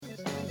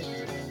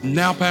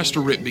Now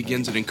Pastor Rick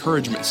begins an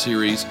encouragement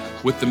series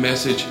with the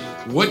message,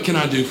 What Can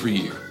I Do For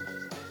You?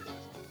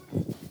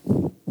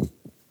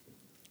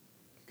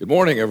 Good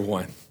morning,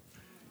 everyone.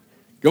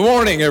 Good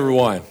morning,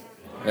 everyone.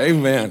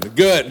 Amen.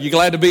 Good. You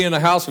glad to be in the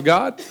house of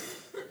God?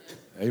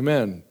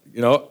 Amen.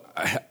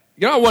 I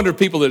wonder if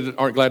people that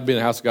aren't glad to be in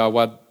the house of God,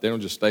 why they don't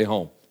just stay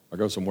home or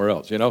go somewhere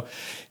else,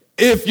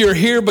 If you're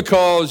here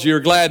because you're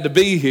glad to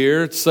be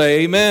here,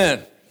 say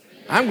amen.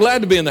 I'm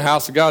glad to be in the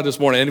house of God this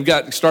morning. And we've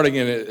got starting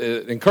an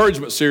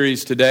encouragement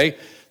series today,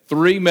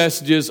 3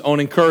 messages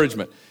on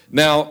encouragement.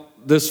 Now,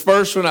 this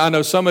first one, I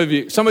know some of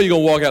you going to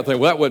walk out and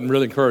think, well, that wasn't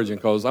really encouraging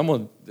because I'm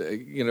going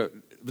to,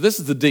 this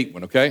is the deep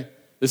one, okay?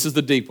 This is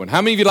the deep one.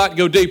 How many of you like to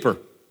go deeper?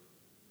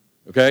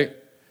 Okay?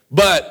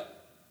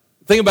 But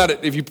think about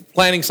it. If you're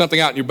planting something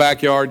out in your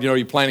backyard,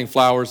 you're planting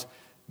flowers,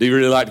 do you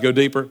really like to go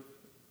deeper?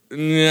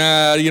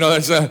 Yeah,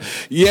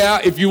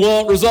 if you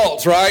want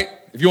results, right?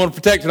 If you want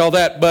to protect it, all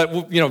that.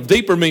 But,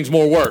 deeper means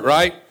more work,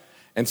 right?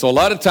 And so a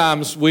lot of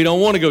times we don't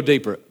want to go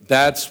deeper.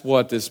 That's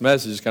what this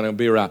message is kind of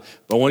be around.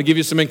 But I want to give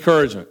you some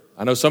encouragement.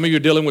 I know some of you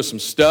are dealing with some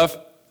stuff.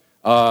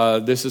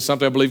 This is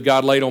something I believe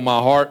God laid on my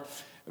heart.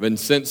 And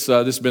since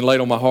this has been laid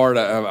on my heart,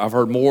 I've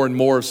heard more and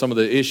more of some of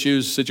the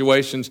issues,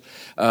 situations,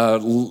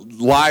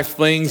 life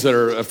things that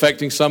are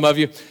affecting some of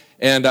you.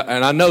 And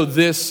I know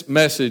this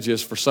message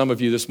is for some of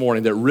you this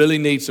morning that really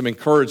need some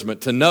encouragement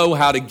to know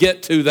how to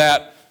get to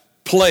that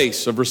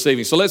place of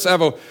receiving. So let's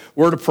have a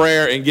word of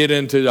prayer and get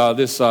into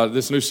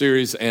this new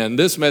series. And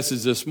this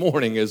message this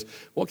morning is,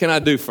 what can I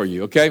do for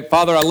you? Okay,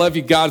 Father, I love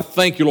you, God.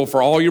 Thank you, Lord,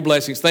 for all your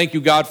blessings. Thank you,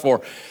 God,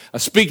 for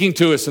speaking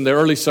to us in the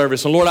early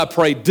service. And Lord, I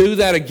pray, do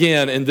that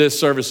again in this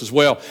service as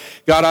well.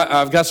 God,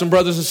 I've got some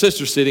brothers and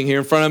sisters sitting here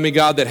in front of me,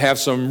 God, that have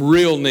some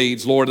real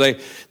needs, Lord.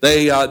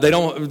 They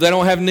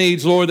don't have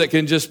needs, Lord, that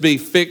can just be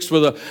fixed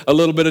with a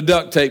little bit of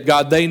duct tape.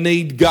 God, they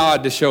need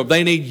God to show up.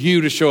 They need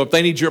you to show up.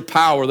 They need your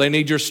power. They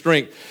need your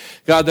strength.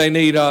 God, they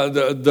need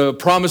the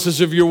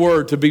promises of your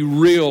word to be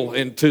real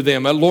to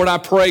them. Lord, I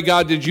pray,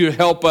 God, that you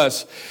help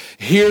us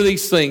hear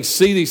these things,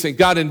 see these things,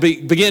 God, and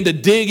begin to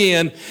dig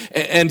in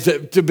and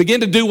to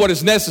begin to do what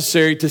is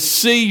necessary to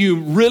see you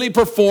really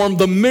perform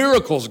the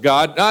miracles,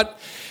 God.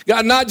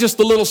 Not just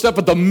the little stuff,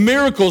 but the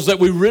miracles that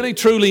we really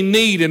truly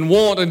need and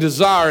want and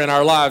desire in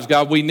our lives,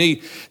 God. We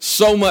need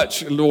so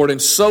much, Lord, in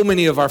so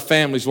many of our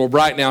families, Lord,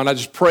 right now. And I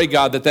just pray,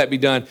 God, that be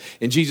done.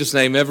 In Jesus'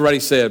 name,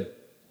 everybody said,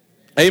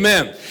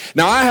 amen.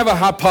 Now, I have a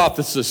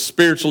hypothesis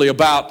spiritually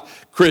about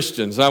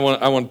Christians. I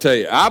want to tell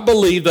you. I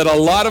believe that a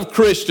lot of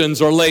Christians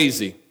are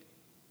lazy.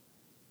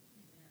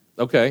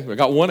 Okay, I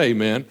got one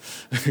amen,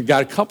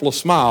 got a couple of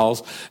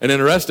smiles, and then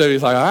the rest of you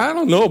is like, I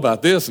don't know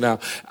about this now.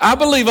 I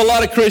believe a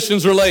lot of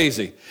Christians are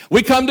lazy.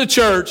 We come to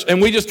church and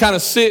we just kind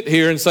of sit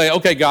here and say,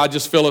 okay, God,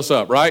 just fill us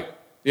up, right?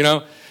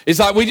 It's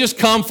like we just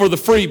come for the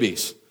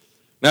freebies.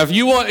 Now, if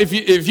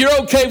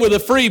you're okay with the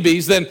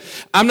freebies, then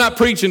I'm not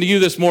preaching to you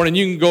this morning.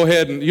 You can go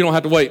ahead and you don't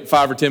have to wait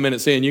 5 or 10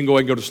 minutes in. You can go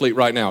ahead and go to sleep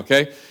right now,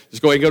 okay?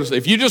 Just go ahead and go to sleep.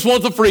 If you just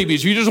want the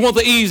freebies, you just want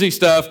the easy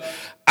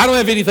stuff, I don't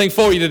have anything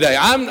for you today.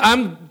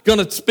 I'm going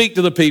to speak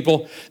to the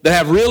people that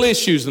have real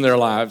issues in their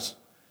lives.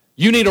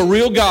 You need a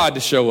real God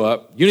to show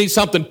up. You need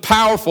something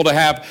powerful to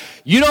happen.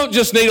 You don't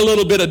just need a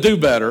little bit of do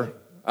better.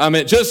 I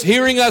mean, just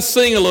hearing us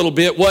sing a little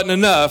bit wasn't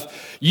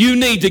enough. You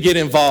need to get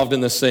involved in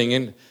the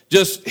singing.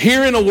 Just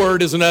hearing a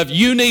word is enough.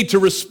 You need to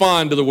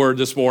respond to the word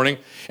this morning.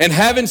 And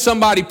having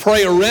somebody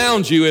pray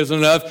around you is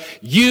enough.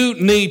 You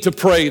need to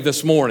pray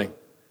this morning.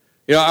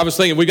 I was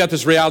thinking, we got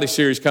this reality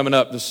series coming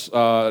up this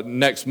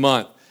next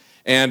month.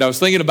 And I was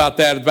thinking about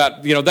that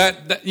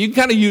that you can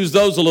kind of use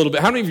those a little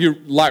bit. How many of you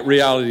like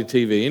reality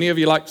TV? Any of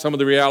you like some of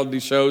the reality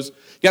shows?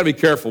 You got to be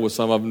careful with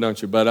some of them,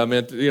 don't you? But I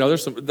mean,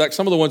 there's some of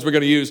the ones we're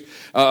going to use,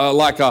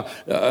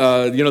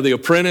 The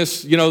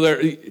Apprentice.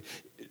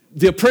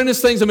 The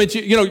Apprentice things, I mean,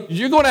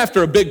 you're going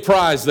after a big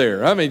prize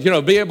there. I mean,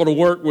 be able to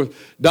work with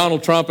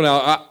Donald Trump, and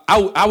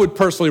I would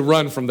personally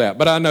run from that.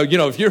 But I know,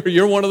 if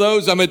you're one of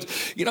those, I mean,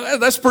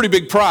 that's a pretty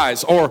big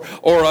prize. Or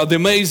The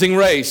Amazing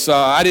Race.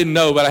 I didn't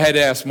know, but I had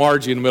to ask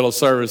Margie in the middle of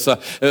service.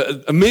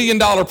 $1 million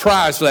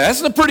prize for that.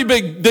 That's a pretty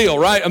big deal,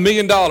 right? $1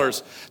 million,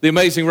 The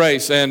Amazing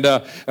Race. And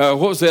what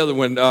was the other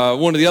one?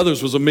 One of the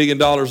others was $1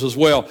 million as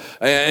well.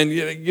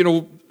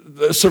 And,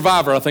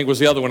 Survivor, I think, was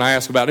the other one I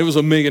asked about. It was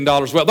 $1 million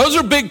as well. Those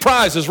are big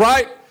prizes,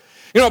 right?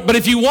 But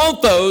if you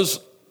want those,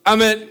 I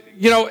mean,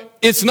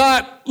 it's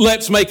not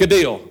Let's Make a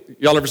Deal.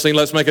 Y'all ever seen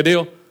Let's Make a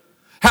Deal?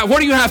 What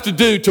do you have to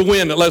do to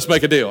win at Let's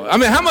Make a Deal? I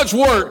mean, how much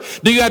work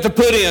do you have to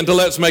put in to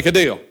Let's Make a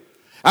Deal?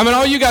 I mean,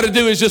 all you got to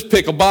do is just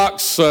pick a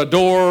box, a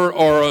door,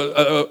 or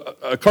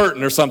a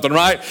curtain or something,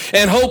 right?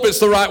 And hope it's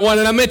the right one.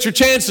 And I meant your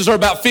chances are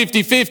about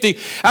 50-50.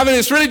 I mean,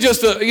 it's really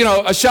just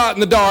a shot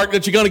in the dark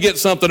that you're going to get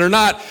something or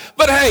not.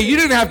 But hey, you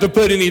didn't have to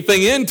put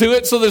anything into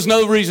it, so there's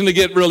no reason to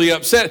get really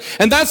upset.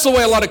 And that's the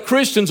way a lot of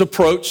Christians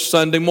approach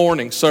Sunday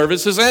morning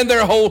services and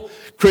their whole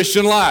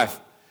Christian life.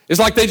 It's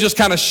like they just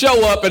kind of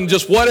show up and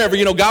just whatever,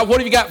 God,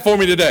 what have you got for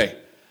me today?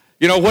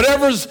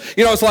 Whatever's,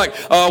 it's like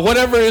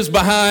whatever is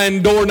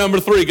behind door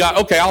number 3, God,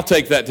 okay, I'll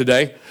take that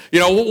today.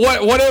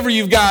 Whatever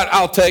you've got,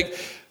 I'll take.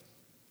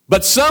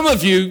 But some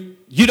of you,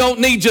 you don't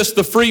need just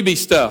the freebie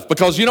stuff,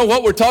 because you know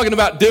what? We're talking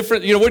about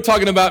different, we're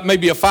talking about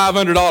maybe a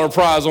 $500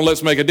 prize on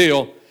Let's Make a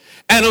Deal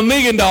and $1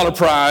 million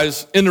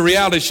prize in the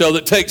reality show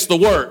that takes the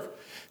work.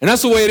 And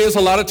that's the way it is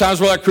a lot of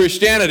times with our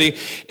Christianity,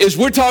 is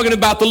we're talking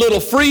about the little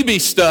freebie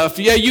stuff.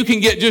 Yeah, you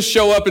can just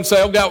show up and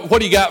say, oh, God,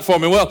 what do you got for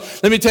me? Well,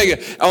 let me tell you,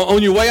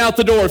 on your way out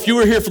the door, if you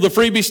were here for the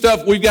freebie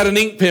stuff, we've got an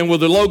ink pen with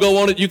the logo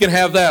on it. You can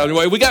have that.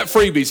 Anyway, we got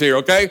freebies here,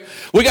 okay?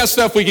 We got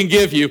stuff we can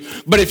give you.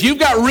 But if you've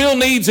got real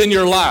needs in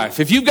your life,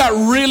 if you've got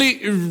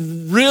really,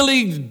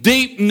 really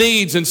deep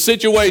needs and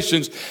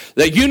situations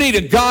that you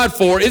needed God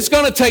for, it's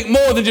going to take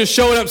more than just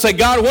showing up and say,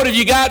 God, what have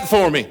you got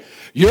for me?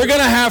 You're going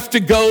to have to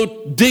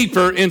go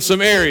deeper in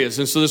some areas.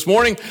 And so this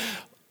morning,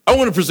 I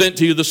want to present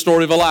to you the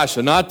story of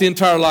Elisha. Not the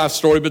entire life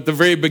story, but the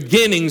very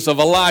beginnings of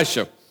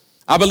Elisha.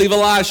 I believe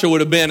Elisha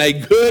would have been a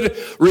good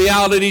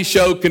reality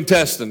show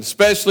contestant,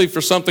 especially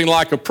for something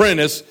like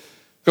Apprentice,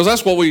 because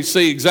that's what we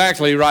see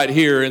exactly right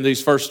here in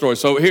these first stories.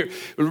 So here,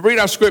 read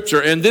our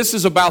scripture, and this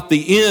is about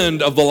the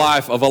end of the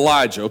life of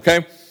Elijah,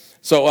 okay?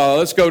 So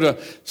let's go to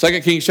 2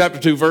 Kings chapter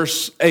 2,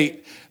 verse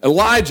 8.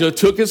 Elijah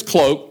took his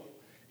cloak,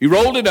 he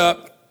rolled it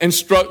up, and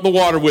struck the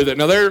water with it.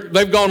 Now,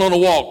 they've gone on a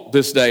walk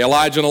this day,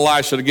 Elijah and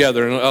Elisha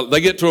together. And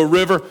they get to a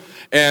river,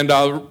 and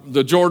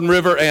the Jordan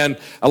River, and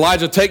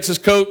Elijah takes his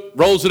coat,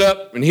 rolls it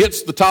up, and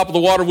hits the top of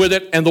the water with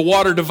it, and the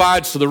water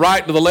divides to the right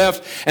and to the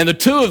left, and the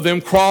two of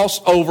them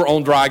cross over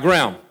on dry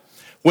ground.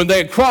 When they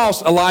had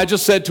crossed, Elijah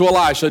said to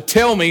Elisha,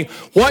 tell me,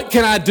 what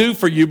can I do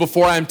for you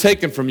before I am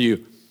taken from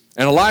you?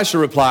 And Elisha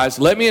replies,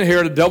 let me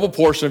inherit a double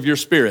portion of your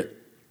spirit.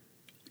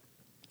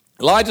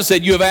 Elijah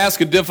said, you have asked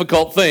a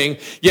difficult thing,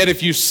 yet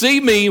if you see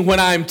me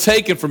when I am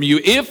taken from you,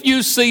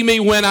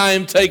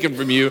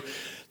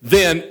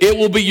 then it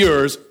will be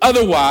yours,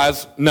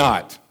 otherwise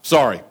not.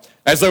 Sorry.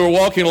 As they were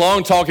walking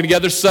along, talking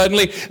together,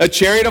 suddenly a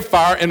chariot of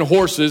fire and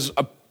horses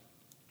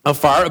of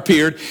fire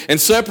appeared and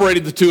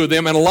separated the two of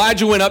them, and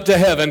Elijah went up to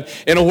heaven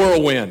in a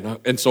whirlwind.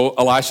 And so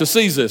Elisha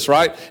sees this,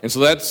 right? And so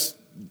that's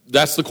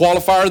the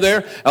qualifier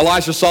there.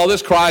 Elisha saw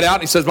this, cried out,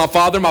 and he says, my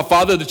father,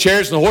 the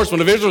chariots and the horsemen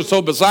of Israel,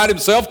 so beside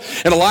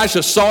himself. And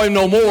Elisha saw him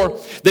no more.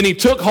 Then he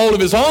took hold of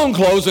his own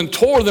clothes and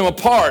tore them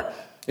apart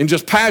in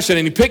just passion.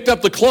 And he picked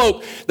up the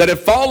cloak that had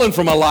fallen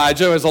from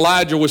Elijah as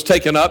Elijah was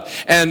taken up.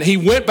 And he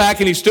went back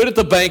and he stood at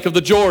the bank of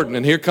the Jordan.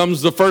 And here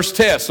comes the first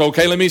test.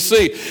 Okay, let me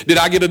see. Did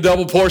I get a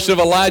double portion of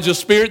Elijah's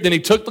spirit? Then he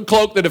took the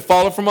cloak that had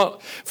fallen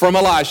from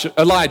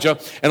Elijah,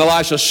 and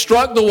Elisha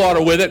struck the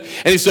water with it.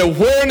 And he said,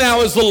 where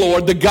now is the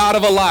Lord, the God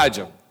of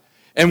Elijah?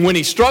 And when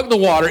he struck the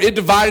water, it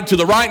divided to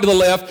the right and to the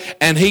left,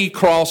 and he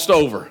crossed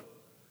over.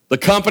 The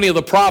company of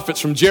the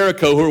prophets from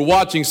Jericho who were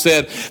watching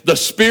said, the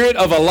spirit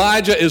of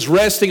Elijah is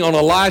resting on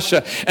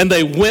Elisha. And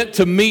they went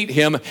to meet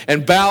him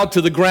and bowed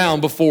to the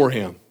ground before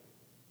him.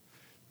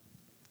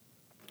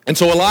 And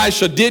so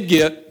Elisha did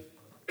get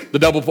the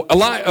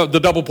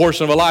double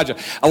portion of Elijah.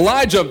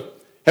 Elijah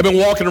had been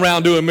walking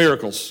around doing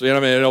miracles.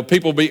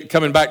 People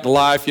coming back to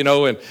life,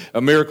 and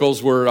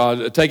miracles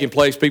were taking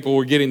place. People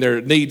were getting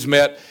their needs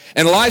met.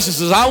 And Elisha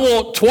says, I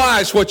want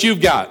twice what you've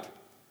got.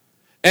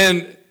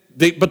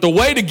 But the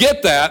way to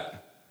get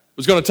that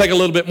was going to take a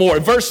little bit more.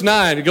 In verse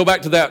 9, to go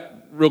back to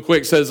that real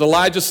quick, it says,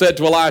 Elijah said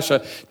to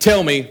Elisha,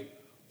 tell me,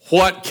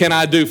 what can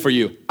I do for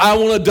you? I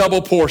want a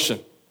double portion.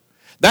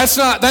 That's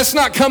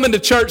not coming to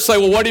church and say,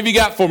 well, what have you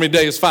got for me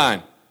today? It's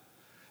fine.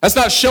 That's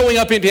not showing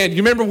up empty-handed.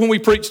 You remember when we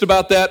preached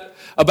about that?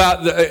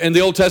 In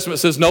the Old Testament,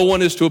 it says, no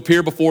one is to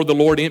appear before the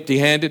Lord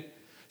empty-handed.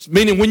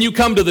 Meaning when you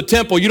come to the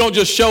temple, you don't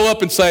just show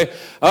up and say,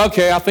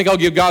 okay, I think I'll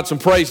give God some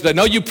praise today.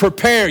 No, you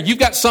prepare. You've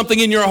got something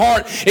in your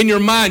heart, in your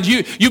mind.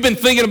 You've been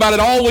thinking about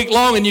it all week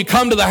long, and you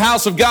come to the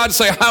house of God and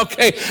say,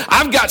 okay,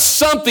 I've got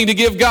something to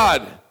give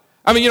God.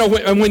 I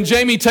mean, when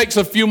Jamie takes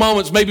a few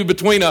moments, maybe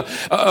between a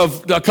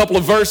couple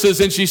of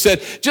verses, and she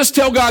said, just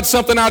tell God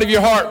something out of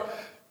your heart.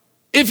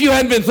 If you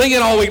hadn't been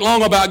thinking all week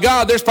long about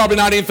God, there's probably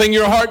not anything in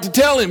your heart to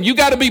tell him. You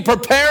got to be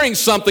preparing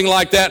something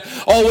like that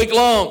all week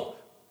long.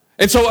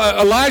 And so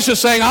Elisha's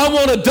saying, I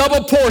want a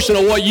double portion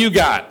of what you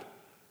got.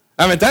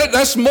 I mean,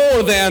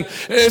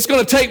 it's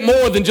going to take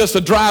more than just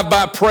a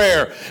drive-by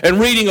prayer and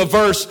reading a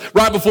verse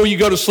right before you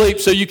go to sleep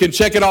so you can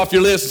check it off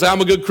your list and say,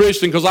 I'm a good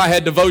Christian because I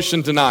had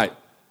devotion tonight.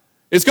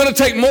 It's going to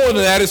take more than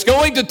that. It's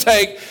going to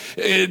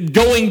take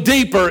going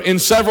deeper in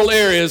several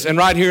areas. And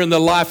right here in the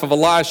life of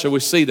Elisha, we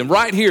see them.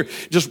 Right here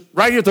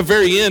at the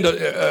very end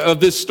of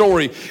this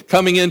story,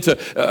 coming into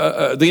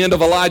the end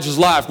of Elijah's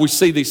life, we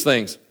see these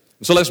things.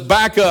 So let's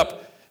back up.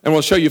 And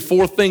we'll show you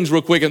four things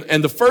real quick.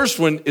 And the first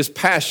one is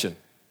passion.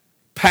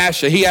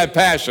 Passion. He had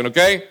passion,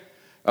 okay?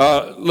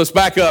 Let's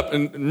back up.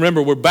 And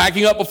remember, we're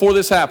backing up before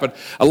this happened.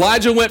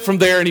 Elijah went from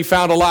there and he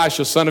found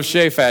Elisha, son of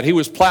Shaphat. He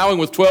was plowing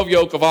with 12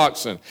 yoke of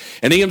oxen.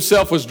 And he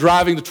himself was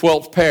driving the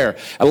 12th pair.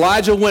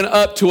 Elijah went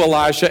up to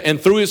Elisha and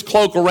threw his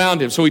cloak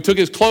around him. So he took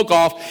his cloak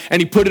off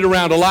and he put it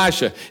around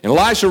Elisha. And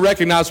Elisha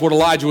recognized what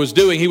Elijah was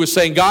doing. He was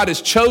saying, God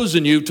has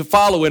chosen you to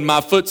follow in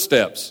my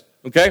footsteps.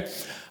 Okay?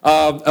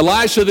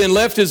 Elisha then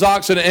left his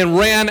oxen and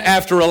ran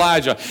after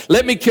Elijah.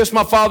 "Let me kiss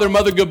my father and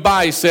mother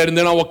goodbye," he said, "and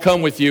then I will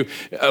come with you."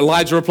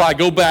 Elijah replied,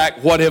 "Go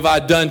back. What have I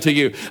done to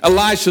you?"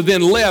 Elisha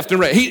then left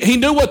and ran. He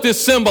knew what this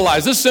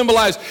symbolized. This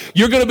symbolized,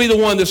 you're going to be the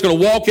one that's going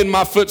to walk in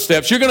my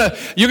footsteps. You're going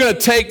to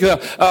take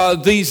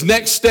these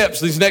next steps,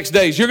 these next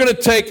days. You're going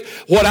to take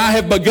what I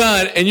have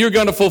begun and you're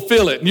going to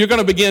fulfill it. And you're going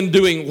to begin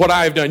doing what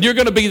I have done. You're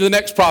going to be the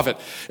next prophet.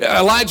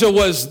 Elijah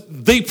was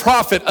the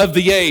prophet of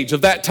the age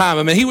of that time.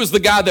 I mean, he was the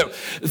guy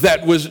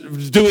that was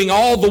doing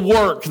all the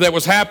work that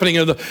was happening,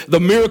 the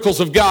miracles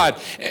of God.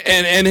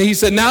 And he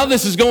said, now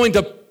this is going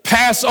to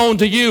pass on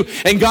to you,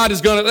 and God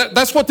is going to,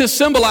 that's what this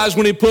symbolized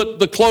when he put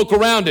the cloak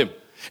around him.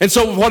 And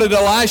so what did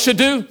Elisha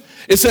do?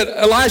 It said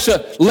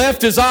Elisha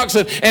left his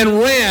oxen and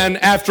ran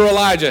after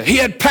Elijah. He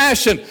had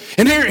passion.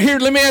 And here,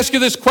 let me ask you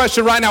this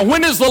question right now.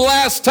 When is the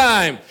last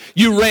time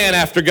you ran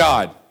after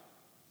God?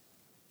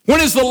 When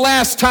is the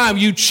last time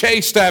you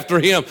chased after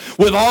him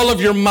with all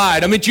of your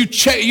might? I mean,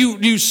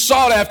 you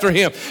sought after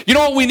him. You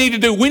know what we need to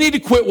do? We need to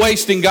quit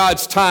wasting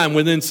God's time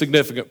with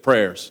insignificant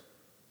prayers.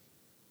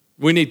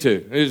 We need to.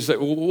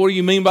 What do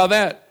you mean by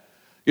that?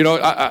 You know,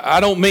 I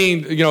don't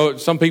mean, you know,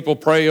 some people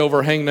pray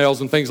over hangnails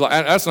and things like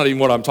that. That's not even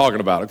what I'm talking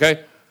about,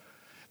 okay?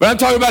 But I'm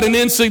talking about an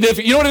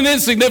insignificant, you know what an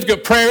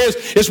insignificant prayer is?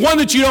 It's one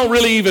that you don't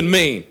really even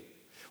mean.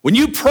 When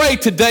you pray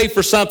today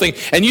for something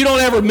and you don't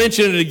ever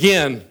mention it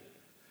again,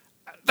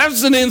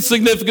 that's an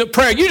insignificant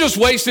prayer. You just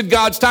wasted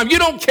God's time. You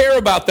don't care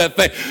about that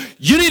thing.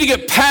 You need to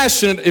get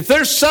passionate. If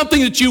there's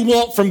something that you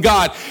want from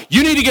God,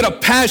 you need to get a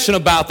passion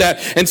about that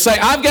and say,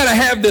 I've got to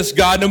have this,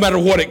 God, no matter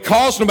what it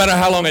costs, no matter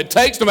how long it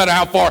takes, no matter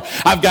how far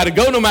I've got to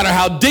go, no matter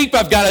how deep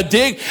I've got to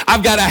dig.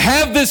 I've got to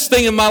have this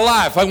thing in my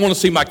life. I want to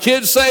see my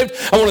kids saved.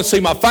 I want to see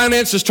my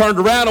finances turned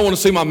around. I want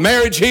to see my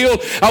marriage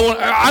healed.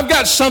 I've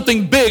got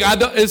something big.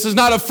 This is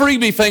not a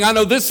freebie thing. I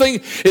know this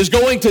thing is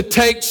going to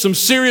take some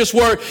serious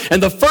work.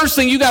 And the first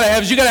thing you got to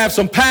have is you got to have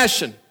some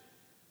passion.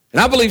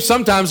 And I believe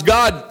sometimes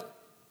God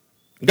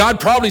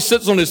probably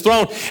sits on his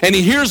throne and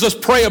he hears us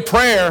pray a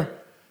prayer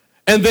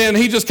and then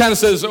he just kind of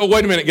says, oh,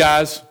 wait a minute,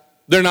 guys.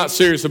 They're not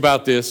serious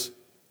about this.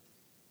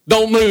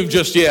 Don't move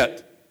just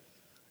yet.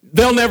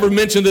 They'll never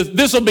mention this.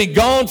 This will be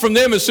gone from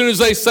them as soon as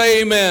they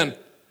say amen.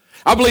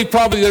 I believe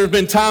probably there have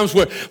been times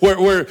where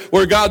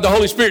God, the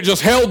Holy Spirit,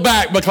 just held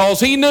back because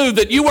he knew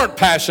that you weren't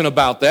passionate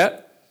about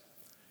that.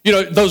 You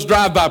know, those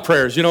drive-by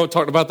prayers, you know,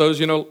 talked about those,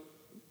 you know,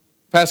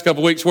 past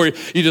couple of weeks where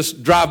you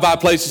just drive by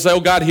places and say, oh,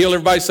 God, heal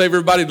everybody, save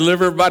everybody,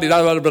 deliver everybody,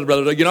 blah, blah, blah,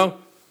 blah, blah, you know?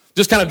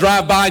 Just kind of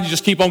drive by and you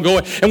just keep on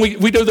going. And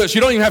we do this.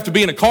 You don't even have to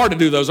be in a car to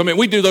do those. I mean,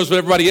 we do those with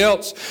everybody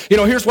else. You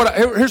know,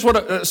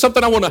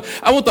 something I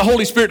want the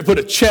Holy Spirit to put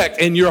a check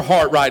in your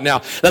heart right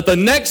now. That the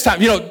next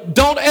time, you know,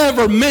 don't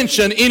ever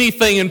mention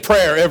anything in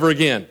prayer ever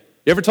again.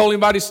 You ever told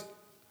anybody,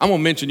 I'm going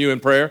to mention you in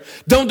prayer?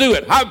 Don't do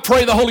it. I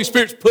pray the Holy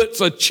Spirit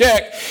puts a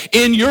check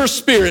in your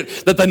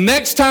spirit that the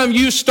next time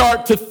you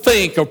start to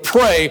think or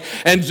pray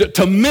and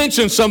to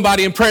mention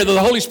somebody in prayer, that the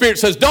Holy Spirit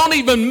says,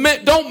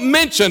 don't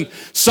mention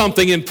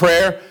something in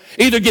prayer.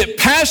 Either get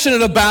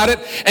passionate about it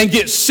and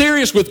get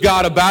serious with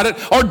God about it,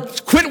 or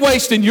quit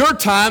wasting your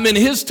time and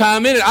his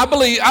time in it. I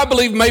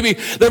believe maybe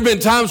there have been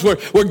times where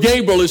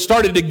Gabriel has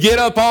started to get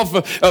up off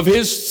of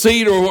his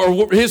seat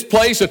or his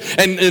place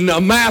and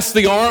amass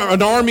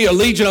an army, a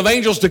legion of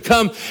angels to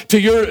come to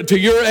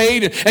your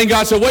aid. And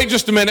God said, wait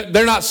just a minute.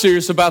 They're not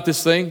serious about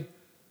this thing.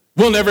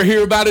 We'll never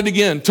hear about it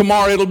again.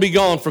 Tomorrow it'll be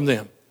gone from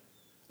them.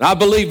 And I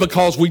believe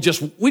because we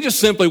just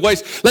simply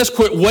waste. Let's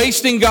quit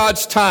wasting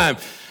God's time.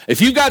 If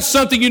you've got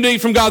something you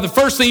need from God, the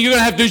first thing you're going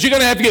to have to do is you're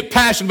going to have to get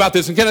passionate about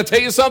this. And can I tell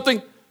you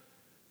something?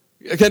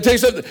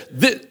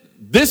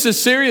 This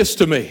is serious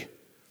to me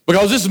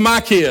because this is my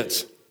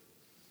kids.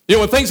 You know,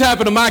 when things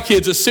happen to my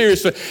kids, it's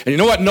serious. And you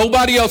know what?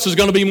 Nobody else is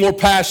going to be more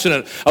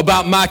passionate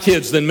about my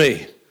kids than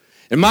me.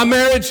 In my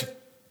marriage,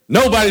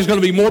 nobody's going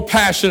to be more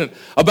passionate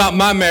about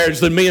my marriage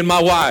than me and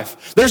my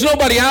wife. There's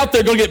nobody out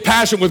there going to get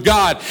passionate with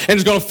God and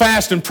is going to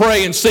fast and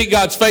pray and seek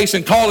God's face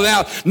and call it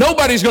out.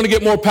 Nobody's going to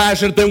get more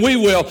passionate than we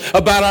will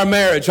about our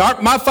marriage.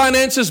 My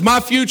finances,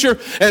 my future,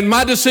 and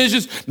my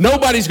decisions,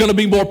 nobody's going to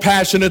be more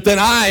passionate than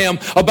I am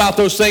about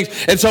those things.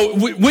 And so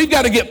we've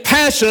got to get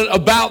passionate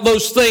about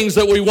those things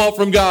that we want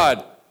from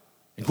God.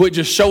 And quit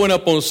just showing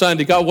up on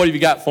Sunday. God, what have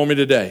you got for me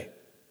today?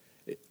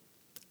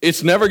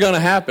 It's never going to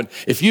happen.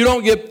 If you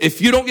don't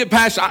get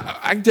passionate,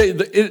 I can tell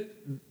you,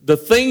 the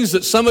things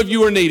that some of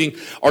you are needing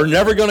are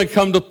never going to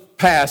come to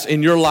pass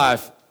in your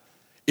life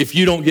if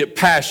you don't get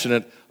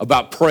passionate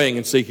about praying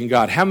and seeking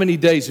God. How many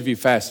days have you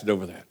fasted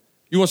over that?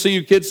 You want to see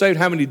your kids saved?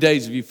 How many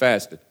days have you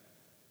fasted?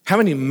 How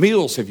many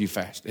meals have you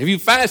fasted? Have you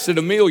fasted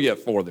a meal yet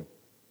for them?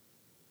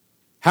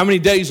 How many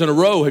days in a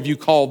row have you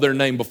called their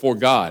name before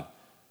God?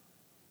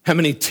 How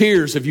many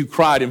tears have you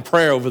cried in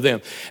prayer over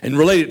them? And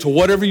relate it to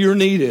whatever your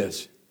need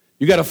is.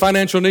 You got a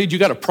financial need, you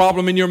got a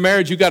problem in your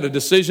marriage, you got a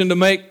decision to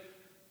make.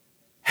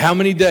 How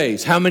many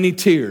days, how many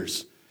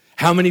tears,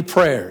 how many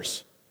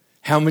prayers,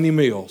 how many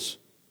meals?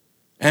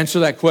 Answer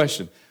that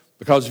question.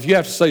 Because if you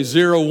have to say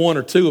 0, 1,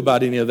 or 2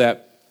 about any of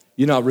that,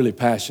 you're not really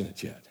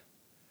passionate yet.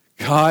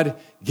 God,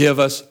 give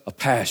us a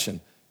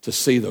passion to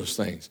see those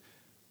things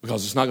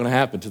because it's not going to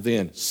happen to the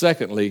end.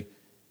 Secondly,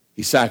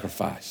 he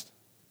sacrificed.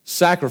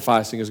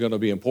 Sacrificing is going to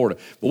be important.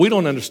 But we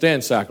don't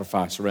understand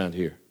sacrifice around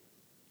here.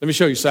 Let me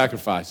show you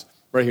sacrifice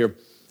right here.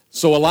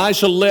 So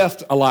Elisha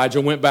left Elijah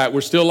and went back.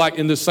 We're still like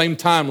in this same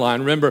timeline.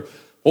 Remember,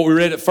 what we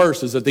read at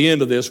first is at the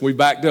end of this, we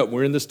backed up.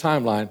 We're in this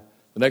timeline.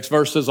 The next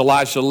verse says,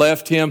 Elisha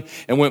left him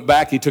and went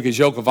back. He took his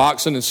yoke of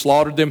oxen and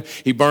slaughtered them.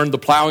 He burned the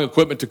plowing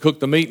equipment to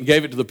cook the meat and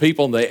gave it to the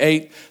people, and they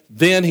ate.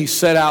 Then he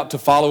set out to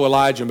follow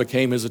Elijah and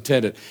became his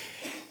attendant.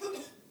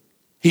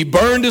 He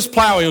burned his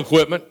plowing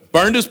equipment,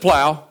 burned his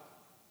plow,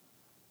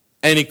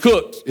 and he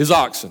cooked his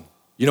oxen.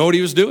 You know what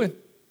he was doing?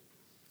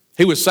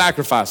 He was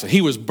sacrificing.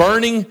 He was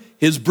burning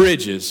his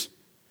bridges.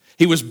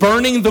 He was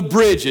burning the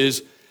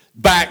bridges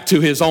back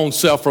to his own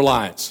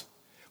self-reliance.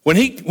 When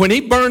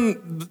he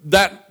burned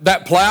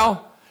that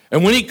plow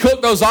and when he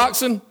cooked those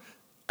oxen,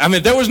 I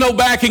mean, there was no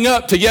backing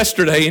up to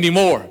yesterday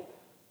anymore.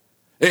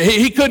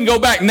 He couldn't go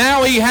back.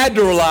 Now he had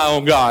to rely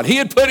on God. He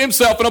had put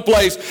himself in a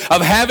place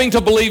of having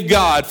to believe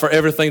God for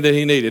everything that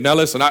he needed. Now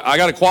listen, I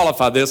got to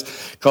qualify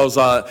this because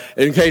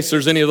in case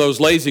there's any of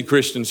those lazy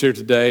Christians here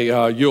today,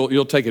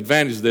 you'll take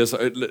advantage of this.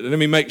 Let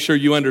me make sure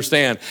you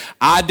understand.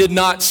 I did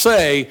not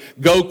say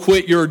go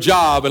quit your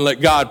job and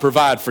let God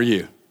provide for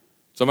you.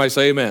 Somebody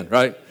say amen,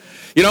 right?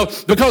 You know,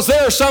 because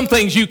there are some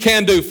things you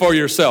can do for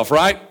yourself,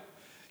 right?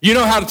 You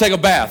know how to take a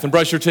bath and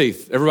brush your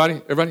teeth.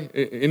 Everybody?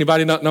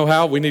 Anybody not know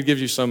how? We need to give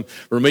you some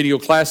remedial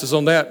classes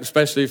on that,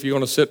 especially if you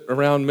want to sit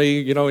around me,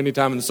 you know,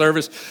 anytime in the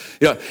service.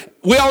 You know,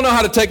 we all know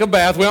how to take a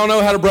bath. We all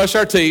know how to brush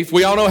our teeth.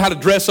 We all know how to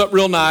dress up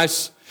real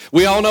nice.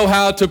 We all know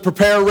how to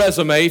prepare a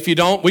resume. If you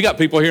don't, we got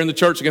people here in the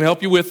church that can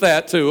help you with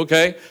that too,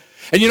 okay?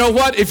 And you know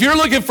what? If you're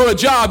looking for a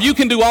job, you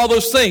can do all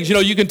those things. You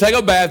know, you can take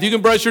a bath, you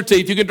can brush your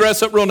teeth, you can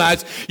dress up real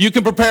nice, you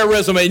can prepare a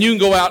resume, and you can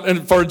go out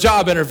for a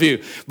job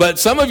interview. But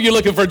some of you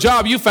looking for a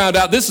job, you found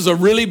out this is a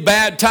really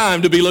bad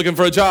time to be looking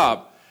for a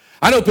job.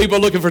 I know people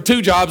are looking for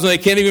 2 jobs and they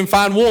can't even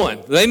find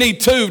one. They need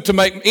 2 to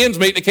make ends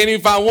meet. They can't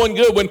even find one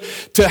good one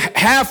to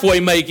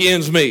halfway make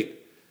ends meet.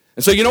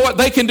 And so you know what?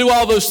 They can do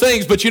all those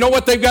things, but you know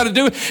what they've got to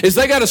do is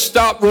they got to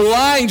stop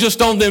relying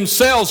just on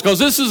themselves because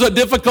this is a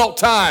difficult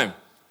time.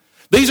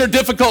 These are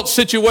difficult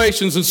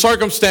situations and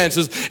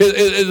circumstances.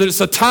 It's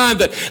a time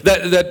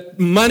that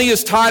money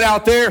is tied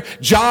out there,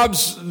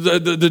 jobs,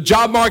 the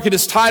job market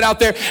is tied out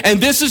there, and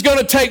this is going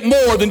to take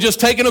more than just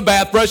taking a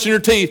bath, brushing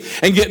your teeth,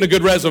 and getting a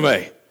good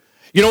resume.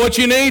 You know what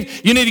you need?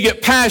 You need to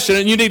get passionate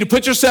and you need to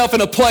put yourself in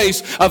a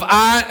place of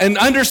and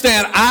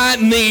understand I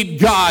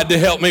need God to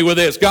help me with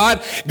this.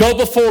 God, go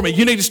before me.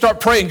 You need to start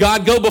praying.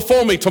 God, go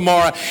before me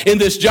tomorrow in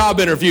this job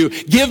interview.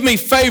 Give me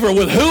favor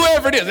with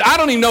whoever it is. I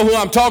don't even know who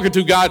I'm talking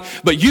to, God,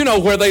 but you know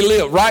where they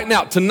live right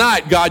now.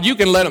 Tonight, God, you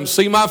can let them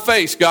see my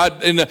face,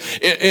 God, in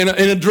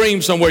a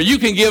dream somewhere. You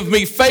can give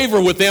me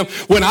favor with them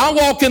when I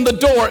walk in the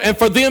door and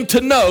for them to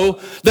know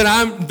that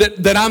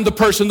I'm the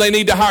person they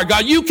need to hire.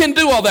 God, you can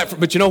do all that.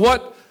 But you know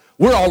what?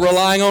 We're all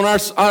relying on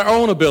our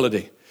own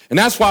ability. And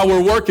that's why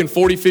we're working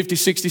 40, 50,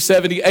 60,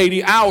 70,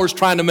 80 hours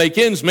trying to make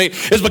ends meet,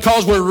 is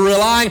because we're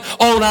relying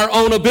on our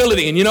own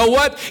ability. And you know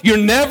what? You're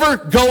never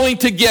going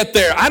to get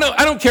there. I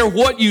don't care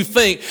what you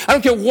think. I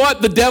don't care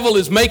what the devil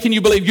is making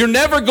you believe. You're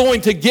never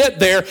going to get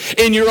there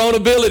in your own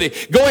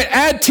ability. Go ahead,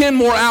 add 10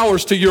 more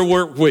hours to your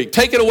work week.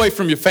 Take it away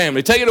from your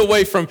family. Take it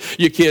away from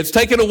your kids.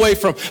 Take it away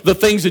from the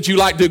things that you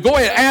like to do. Go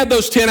ahead, add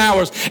those 10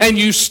 hours, and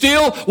you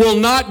still will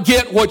not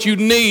get what you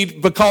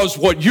need because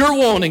what you're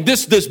wanting,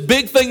 this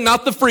big thing,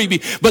 not the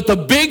freebie, but the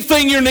big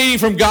thing you're needing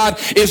from God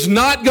is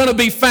not going to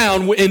be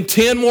found in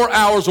 10 more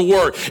hours of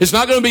work. It's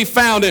not going to be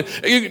found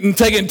in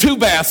taking 2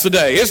 baths a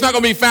day. It's not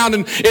going to be found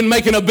in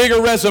making a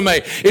bigger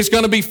resume. It's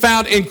going to be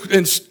found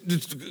in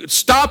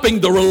stopping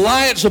the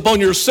reliance upon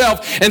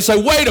yourself and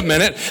say, wait a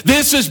minute,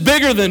 this is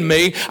bigger than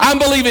me. I'm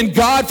believing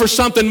God for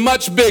something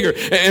much bigger.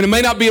 And it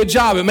may not be a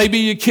job. It may be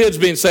your kids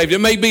being saved. It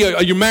may be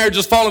your marriage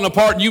is falling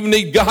apart and you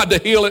need God to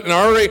heal it in a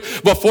hurry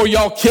before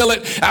y'all kill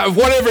it.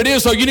 Whatever it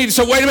is, so you need to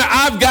say, wait a minute,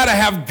 I've got to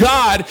have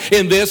God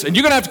in this, and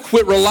you're going to have to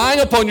quit relying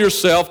upon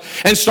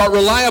yourself and start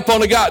relying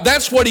upon a God.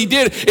 That's what he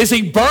did, is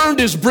he burned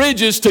his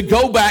bridges to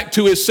go back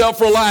to his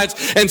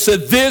self-reliance and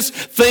said, this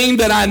thing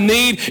that I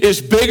need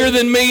is bigger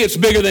than me. It's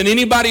bigger than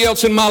anybody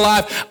else in my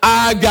life.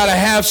 I've got to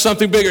have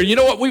something bigger. You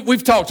know what?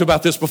 We've talked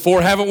about this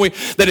before, haven't we?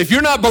 That if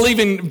you're not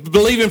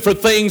believing for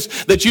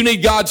things that you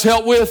need God's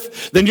help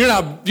with, then you're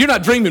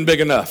not dreaming big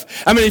enough.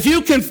 I mean, if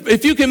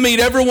you can meet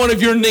every one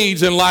of your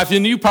needs in life,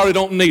 then you probably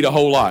don't need a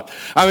whole lot.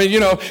 I mean,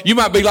 you know, you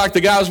might be like the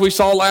guys we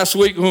saw last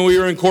week when we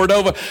were in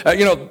Cordova.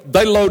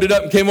 They loaded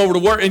up and came over to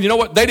work, and you know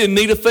what? They didn't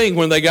need a thing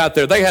when they got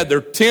there. They had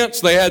their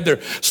tents, they had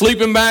their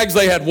sleeping bags,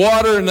 they had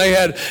water, and they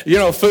had,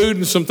 food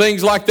and some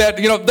things like that.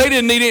 They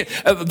didn't need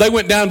it. They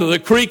went down to the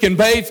creek and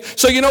bathed.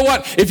 So you know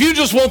what? If you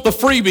just want the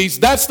freebies,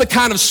 that's the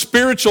kind of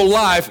spiritual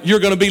life you're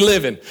going to be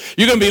living.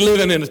 You're going to be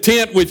living in a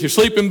tent with your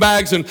sleeping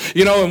bags and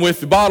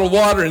with the bottled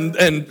water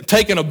and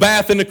taking a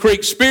bath in the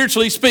creek.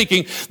 Spiritually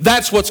speaking,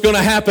 that's what's going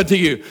to happen to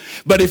you.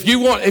 But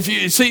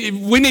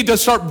we need to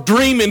start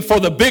dreaming for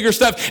the bigger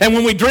stuff. And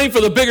when we dream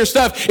for the bigger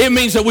stuff, it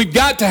means that we've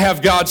got to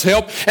have God's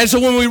help. And so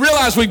when we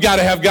realize we've got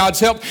to have God's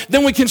help,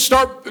 then we can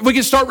start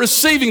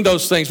receiving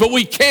those things. But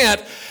we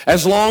can't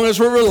as long as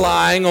we're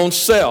relying on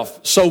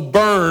self. So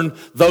burn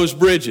those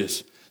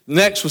bridges.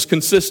 Next was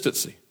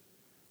consistency.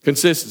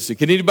 Consistency.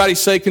 Can anybody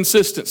say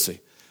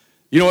consistency?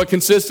 You know what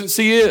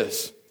consistency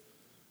is?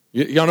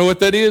 Y'all know what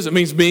that is? It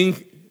means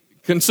being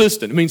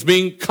consistent. It means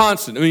being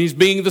constant. It means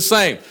being the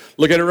same.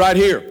 Look at it right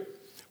here.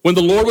 When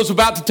the Lord was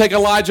about to take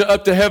Elijah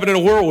up to heaven in a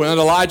whirlwind,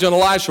 Elijah and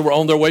Elisha were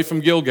on their way from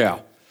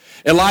Gilgal.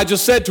 Elijah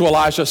said to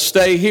Elisha,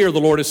 "Stay here,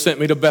 the Lord has sent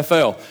me to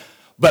Bethel."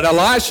 But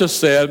Elisha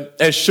said,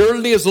 "As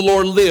surely as the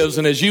Lord lives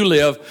and as you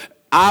live,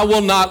 I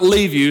will not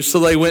leave you." So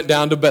they went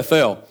down to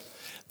Bethel.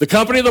 The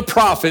company of the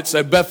prophets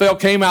at Bethel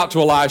came out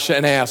to Elisha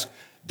and asked,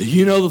 "Do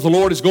you know that the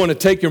Lord is going to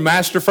take your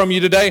master from you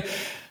today?"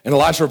 And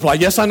Elisha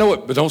replied, "Yes, I know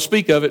it, but don't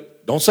speak of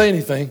it. Don't say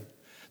anything."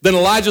 Then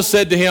Elijah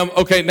said to him,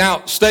 "Okay,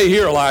 now stay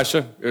here,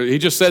 Elisha." He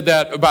just said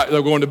that about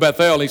they're going to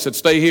Bethel, and he said,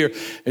 "Stay here."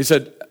 And he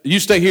said,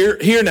 "You stay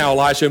here now,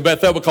 Elisha, in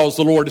Bethel, because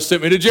the Lord has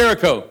sent me to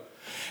Jericho."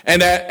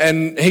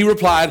 And he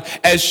replied,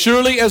 "As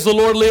surely as the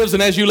Lord lives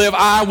and as you live,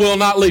 I will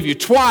not leave you."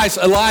 Twice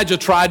Elijah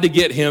tried to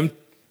get him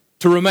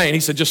to remain. He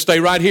said, "Just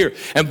stay right here."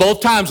 And both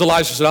times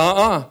Elijah said,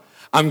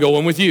 "I'm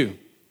going with you."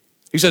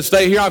 He said,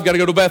 "Stay here, I've got to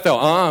go to Bethel."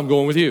 "I'm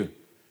going with you."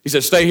 He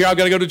said, "Stay here, I've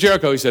got to go to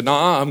Jericho." He said,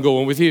 "I'm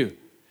going with you."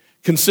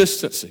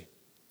 Consistency.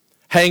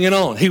 Hanging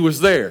on. He was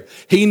there.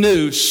 He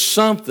knew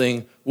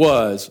something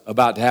was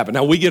about to happen.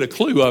 Now, we get a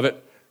clue of it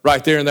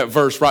right there in that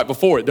verse right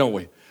before it, don't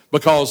we?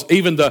 Because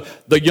even the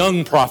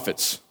young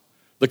prophets,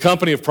 the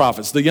company of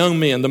prophets, the young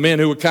men, the men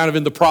who were kind of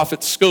in the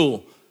prophet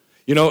school,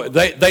 you know,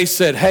 they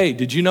said, "Hey,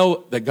 did you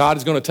know that God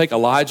is going to take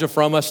Elijah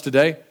from us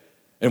today?"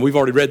 And we've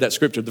already read that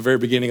scripture at the very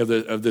beginning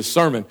of this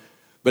sermon.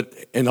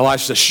 And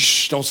Elisha says,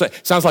 "Shh, don't say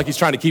it." Sounds like he's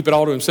trying to keep it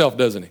all to himself,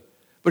 doesn't he?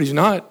 But he's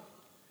not.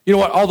 You know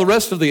what? All the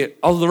rest of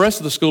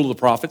the school of the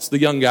prophets, the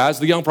young guys,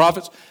 the young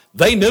prophets,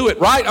 they knew it,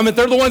 right? I mean,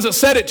 they're the ones that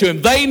said it to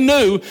him. They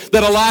knew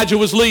that Elijah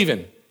was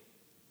leaving.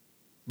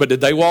 But did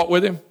they walk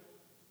with him?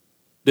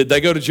 Did they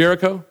go to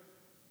Jericho?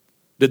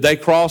 Did they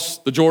cross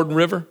the Jordan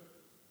River?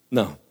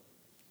 No.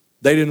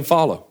 They didn't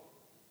follow.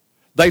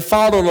 They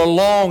followed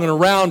along and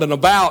around and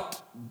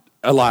about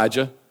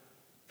Elijah,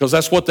 because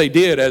that's what they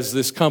did as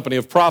this company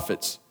of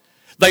prophets.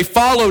 They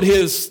followed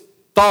his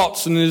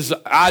thoughts and his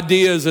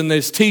ideas and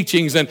his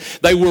teachings, and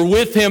they were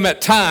with him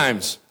at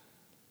times.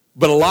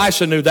 But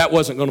Elisha knew that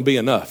wasn't going to be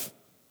enough.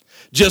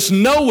 Just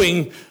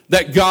knowing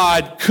that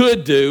God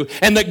could do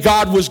and that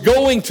God was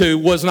going to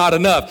was not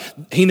enough.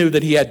 He knew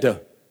that he had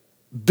to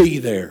be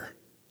there.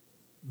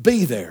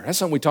 Be there. That's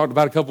something we talked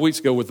about a couple weeks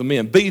ago with the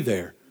men. Be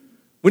there.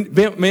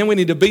 Men, we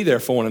need to be there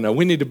for one another.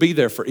 We need to be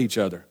there for each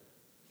other.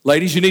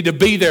 Ladies, you need to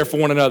be there for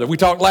one another. We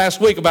talked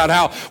last week about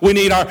how we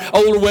need our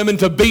older women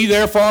to be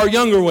there for our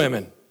younger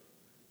women.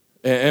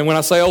 And when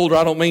I say older,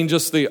 I don't mean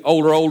just the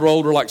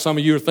older, like some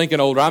of you are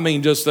thinking older. I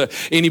mean just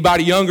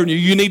anybody younger than you.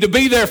 You need to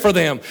be there for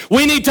them.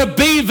 We need to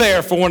be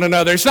there for one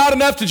another. It's not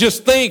enough to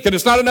just think, and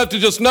it's not enough to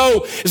just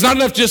know. It's not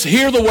enough to just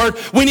hear the word.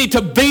 We need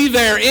to be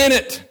there in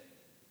it.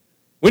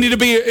 We need to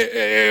be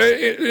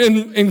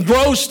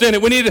engrossed in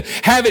it. We need to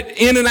have it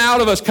in and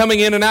out of us, coming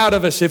in and out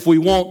of us if we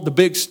want the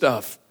big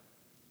stuff.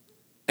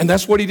 And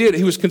that's what he did.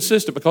 He was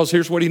consistent, because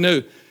here's what he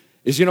knew.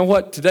 Is, you know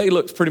what? Today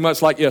looks pretty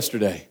much like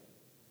yesterday.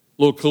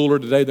 A little cooler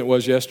today than it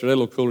was yesterday. A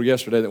little cooler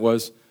yesterday than it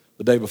was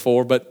the day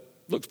before. But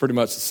looks pretty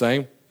much the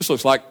same. This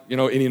looks like, you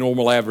know, any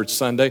normal average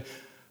Sunday.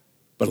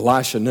 But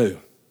Elisha knew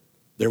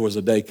there was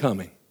a day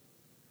coming.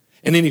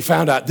 And then he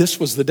found out this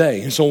was the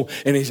day.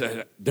 And he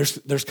said,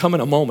 there's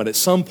coming a moment at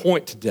some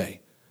point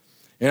today.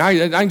 And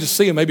I can just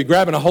see him maybe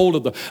grabbing a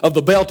hold of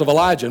the belt of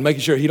Elijah and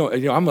making sure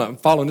I'm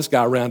following this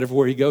guy around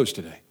everywhere he goes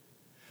today.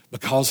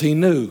 Because he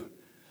knew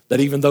that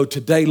even though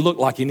today looked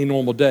like any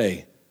normal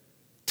day,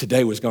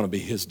 today was going to be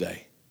his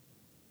day.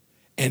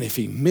 And if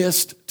he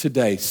missed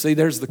today, see,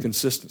 there's the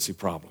consistency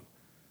problem.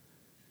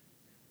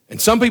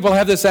 And some people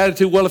have this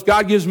attitude, well, if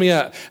God gives me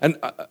an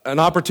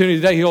opportunity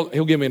today,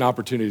 he'll give me an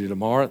opportunity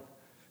tomorrow.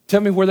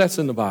 Tell me where that's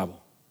in the Bible.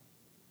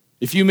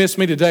 If you miss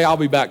me today, I'll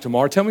be back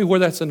tomorrow. Tell me where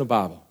that's in the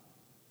Bible.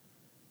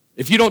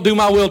 If you don't do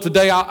my will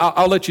today,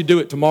 I'll let you do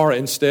it tomorrow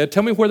instead.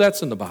 Tell me where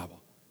that's in the Bible.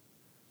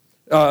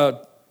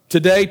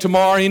 Today,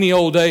 tomorrow, any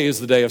old day is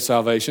the day of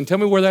salvation. Tell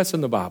me where that's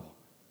in the Bible.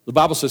 The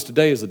Bible says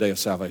today is the day of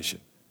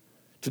salvation.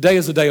 Today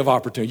is the day of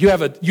opportunity. You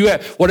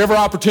have whatever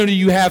opportunity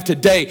you have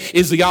today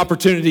is the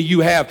opportunity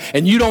you have.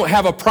 And you don't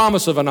have a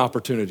promise of an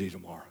opportunity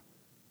tomorrow.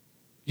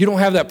 You don't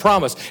have that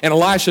promise. And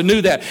Elisha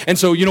knew that. And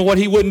so you know what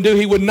he wouldn't do?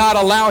 He would not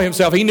allow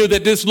himself. He knew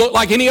that this looked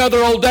like any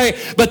other old day,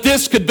 but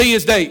this could be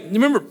his day.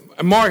 Remember,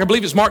 Mark, I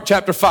believe it's Mark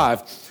chapter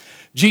 5.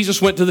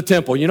 Jesus went to the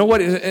temple. You know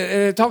what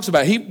it talks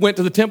about? He went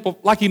to the temple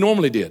like he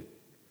normally did.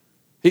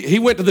 He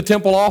went to the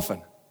temple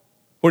often.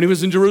 When he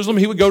was in Jerusalem,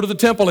 he would go to the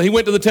temple, and he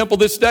went to the temple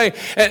this day,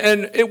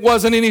 and it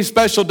wasn't any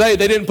special day.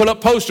 They didn't put up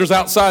posters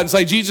outside and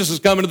say, Jesus is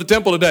coming to the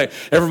temple today.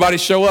 Everybody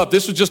show up.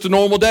 This was just a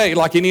normal day,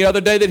 like any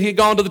other day that he had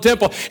gone to the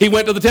temple. He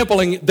went to the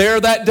temple, and there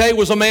that day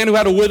was a man who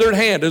had a withered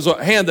hand. It was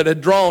a hand that had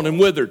drawn and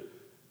withered.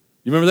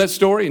 You remember that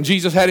story? And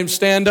Jesus had him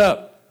stand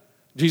up.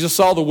 Jesus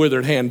saw the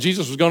withered hand.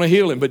 Jesus was going to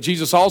heal him, but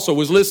Jesus also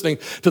was listening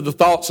to the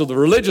thoughts of the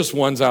religious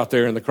ones out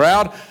there in the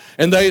crowd,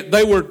 and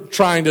they were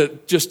trying to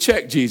just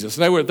check Jesus.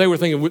 And they were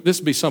thinking, this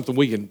would be something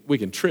we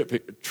can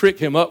trick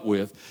him up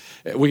with.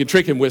 We can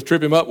trip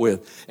him up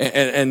with.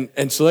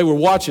 And so they were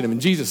watching him,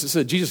 and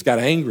Jesus got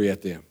angry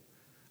at them.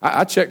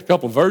 I checked a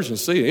couple of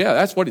versions. See, yeah,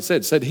 that's what he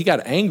said. It said he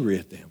got angry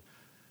at them.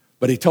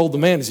 But he told the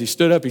man as he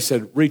stood up, he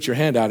said, reach your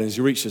hand out. And as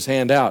he reached his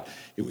hand out,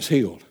 it was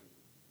healed.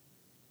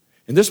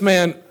 And this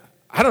man,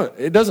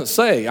 it doesn't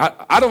say.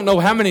 I don't know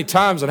how many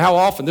times and how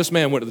often this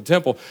man went to the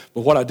temple,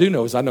 but what I do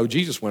know is I know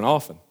Jesus went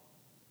often.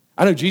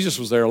 I know Jesus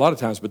was there a lot of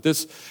times, but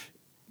this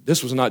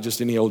was not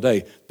just any old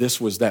day. This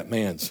was that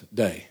man's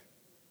day.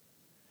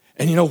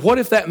 And you know, what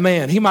if that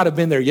man, he might have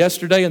been there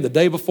yesterday and the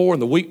day before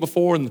and the week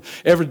before and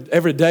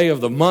every day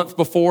of the month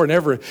before and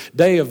every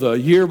day of the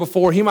year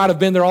before. He might have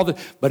been there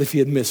but if he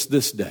had missed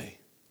this day.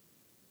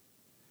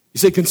 You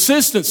see,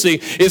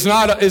 consistency is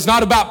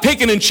not about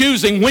picking and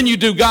choosing when you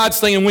do God's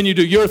thing and when you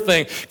do your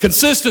thing.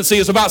 Consistency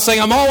is about saying,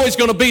 I'm always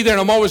going to be there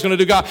and I'm always going to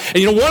do God. And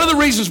you know, one of the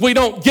reasons we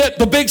don't get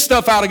the big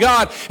stuff out of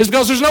God is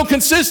because there's no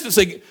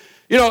consistency.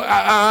 You know,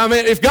 I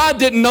mean, if God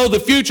didn't know the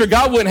future,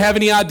 God wouldn't have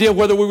any idea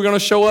whether we were going to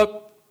show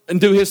up and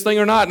do his thing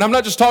or not. And I'm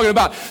not just talking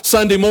about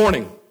Sunday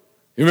morning.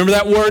 You remember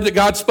that word that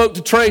God spoke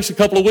to Trace a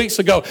couple of weeks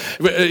ago?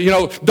 You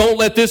know, don't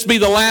let this be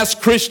the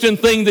last Christian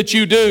thing that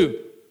you do.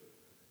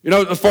 You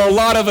know, for a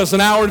lot of us,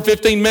 an hour and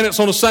 15 minutes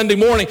on a Sunday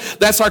morning,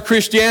 that's our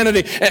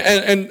Christianity,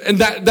 and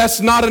that's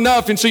not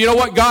enough. And so you know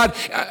what, God,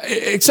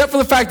 except for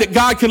the fact that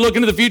God can look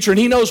into the future and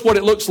he knows what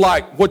it looks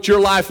like, what your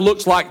life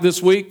looks like this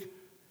week.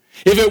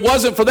 If it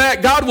wasn't for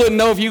that, God wouldn't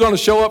know if you're going to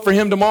show up for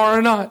him tomorrow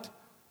or not.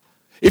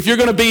 If you're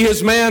going to be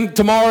his man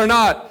tomorrow or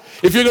not.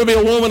 If you're going to be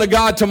a woman of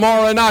God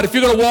tomorrow or not. If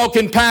you're going to walk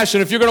in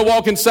passion. If you're going to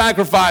walk in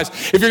sacrifice.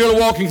 If you're going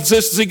to walk in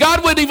consistency.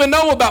 God wouldn't even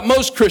know about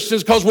most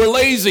Christians because we're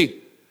lazy.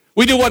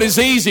 We do what is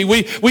easy.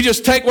 We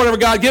just take whatever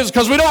God gives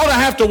because we don't want to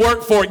have to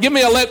work for it. Give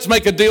me a let's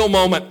make a deal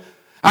moment.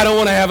 I don't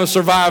want to have a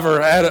survivor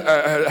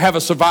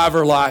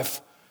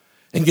life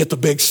and get the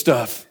big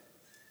stuff.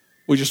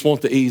 We just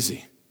want the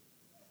easy.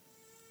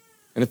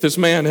 And if this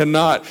man had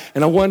not,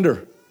 and I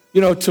wonder,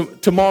 you know,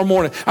 tomorrow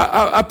morning,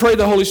 I pray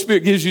the Holy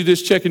Spirit gives you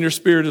this check in your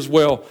spirit as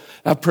well.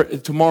 I pray,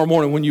 tomorrow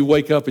morning when you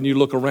wake up and you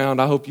look around,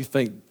 I hope you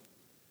think,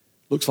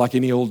 looks like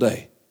any old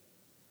day,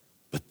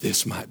 but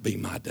this might be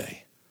my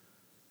day.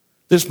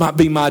 This might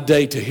be my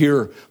day to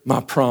hear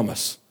my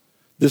promise.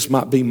 This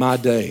might be my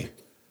day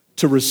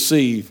to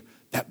receive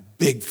that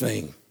big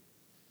thing,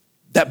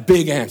 that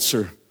big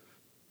answer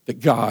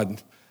that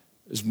God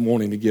is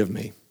wanting to give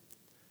me.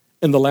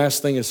 And the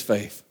last thing is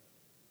faith.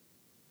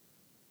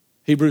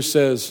 Hebrews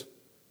says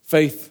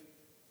faith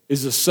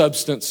is the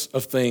substance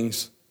of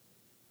things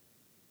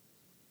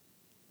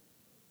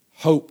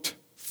hoped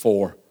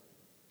for.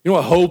 You know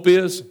what hope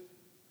is?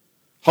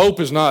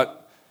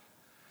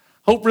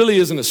 Hope really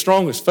isn't as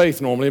strong as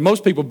faith normally.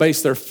 Most people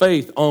base their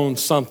faith on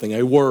something,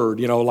 a word,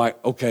 you know,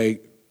 like,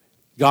 okay,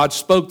 God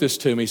spoke this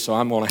to me, so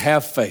I'm going to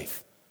have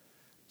faith.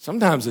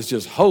 Sometimes it's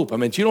just hope. I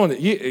mean,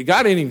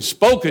 God ain't even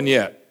spoken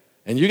yet,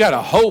 and you got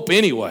to hope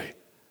anyway.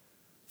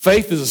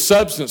 Faith is a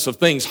substance of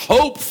things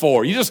hoped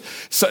for.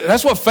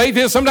 That's what faith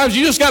is. Sometimes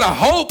you just got to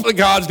hope that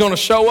God's going to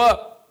show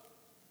up.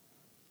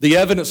 The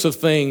evidence of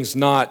things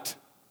not.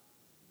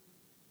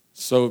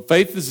 So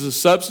faith is the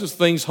substance of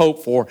things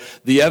hoped for,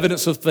 the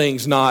evidence of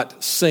things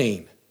not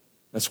seen.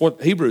 That's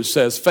what Hebrews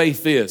says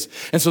faith is.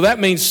 And so that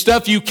means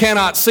stuff you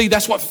cannot see.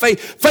 That's what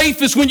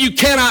faith is when you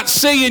cannot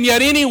see, and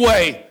yet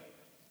anyway,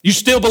 you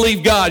still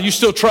believe God. You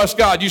still trust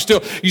God. You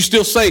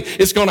still say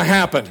it's going to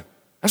happen.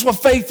 That's what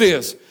faith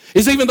is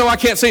even though I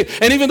can't see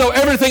it, and even though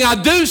everything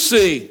I do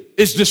see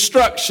is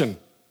destruction,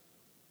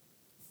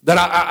 that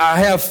I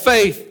have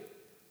faith.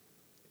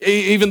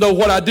 Even though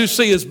what I do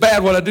see is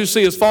bad, what I do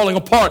see is falling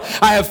apart,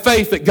 I have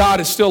faith that God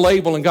is still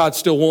able and God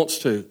still wants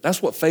to.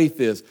 That's what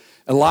faith is.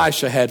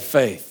 Elisha had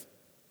faith.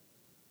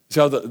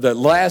 So the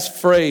last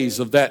phrase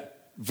of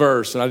that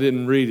verse, and I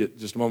didn't read it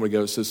just a moment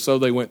ago, it says, so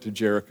they went to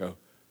Jericho.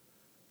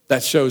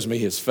 That shows me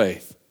his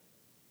faith.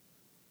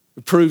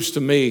 It proves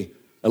to me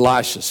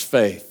Elisha's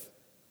faith.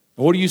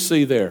 And what do you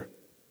see there?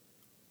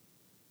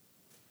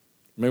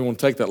 You may want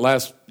to take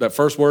that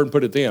first word and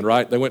put it at the end,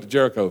 right? They went to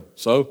Jericho.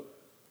 So?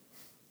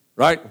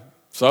 Right?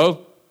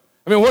 So?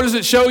 I mean, what does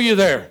it show you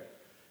there?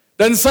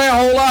 Doesn't say a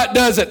whole lot,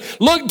 does it?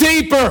 Look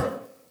deeper.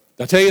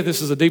 Did I tell you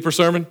this is a deeper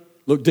sermon?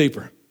 Look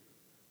deeper.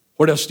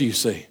 What else do you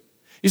see?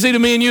 You see, to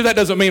me and you, that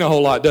doesn't mean a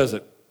whole lot, does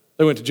it?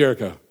 They went to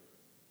Jericho.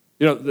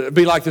 You know, it'd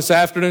be like this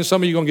afternoon.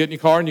 Some of you are going to get in your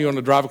car and you're going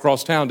to drive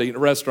across town to eat in a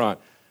restaurant.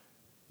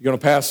 You're going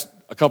to pass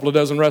a couple of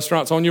dozen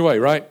restaurants on your way,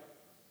 right?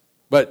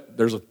 But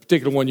there's a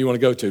particular one you want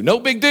to go to. No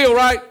big deal,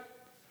 right?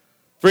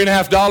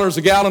 $3.50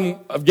 a gallon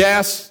of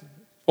gas.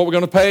 what we're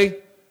going to pay?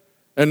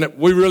 And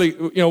we really,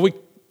 we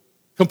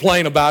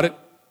complain about it,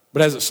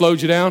 but has it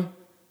slowed you down?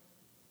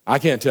 I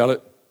can't tell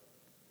it.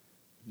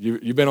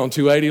 You've been on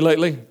 280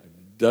 lately?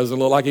 Doesn't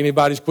look like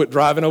anybody's quit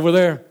driving over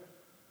there.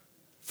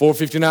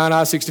 459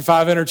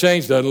 I-65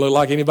 interchange, doesn't look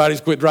like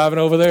anybody's quit driving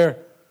over there.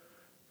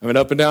 I mean,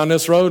 up and down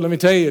this road, let me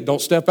tell you,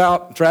 don't step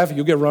out in traffic,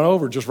 you'll get run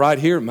over just right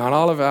here in Mount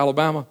Olive,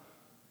 Alabama.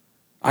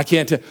 I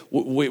can't tell.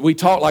 We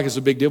talk like it's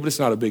a big deal, but it's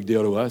not a big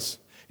deal to us.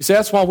 You see,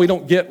 that's why we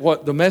don't get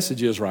what the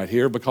message is right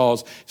here,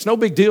 because it's no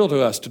big deal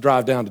to us to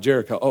drive down to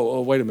Jericho.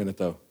 Oh, wait a minute,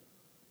 though.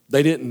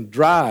 They didn't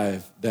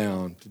drive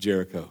down to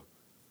Jericho.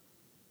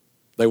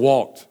 They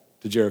walked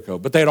to Jericho,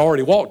 but they had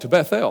already walked to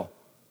Bethel.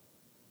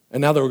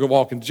 And now they were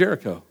walking to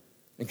Jericho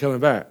and coming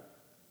back.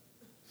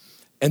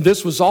 And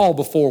this was all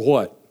before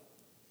what?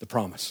 The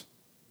promise.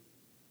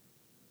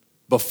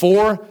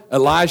 Before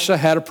Elisha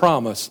had a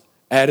promise,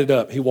 added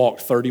up, he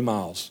walked 30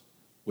 miles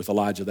with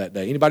Elijah that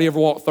day. Anybody ever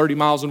walk 30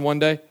 miles in one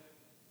day?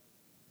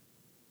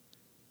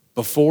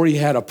 Before he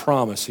had a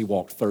promise, he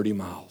walked 30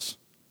 miles.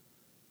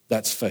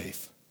 That's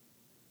faith.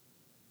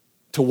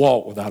 To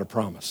walk without a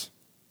promise.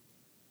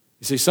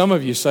 You see, some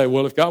of you say,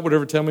 well, if God would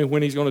ever tell me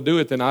when he's going to do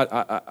it, then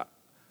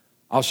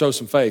I'll show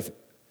some faith.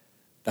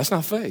 That's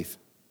not faith.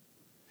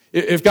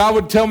 If God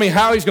would tell me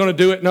how he's going to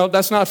do it, no,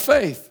 that's not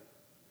faith.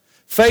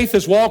 Faith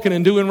is walking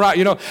and doing right.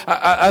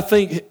 I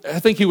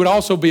think he would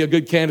also be a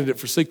good candidate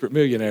for Secret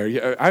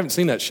Millionaire. I haven't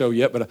seen that show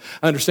yet, but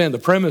I understand the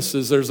premise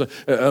is there's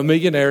a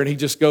millionaire and he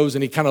just goes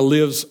and he kind of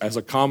lives as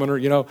a commoner,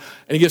 and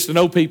he gets to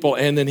know people,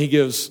 and then he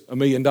gives $1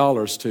 million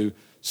to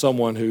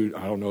someone who,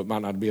 I don't know, it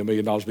might not be $1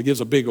 million, but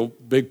gives a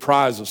big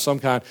prize of some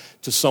kind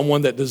to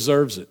someone that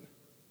deserves it.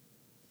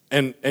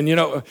 And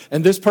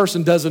this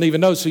person doesn't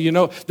even know. So,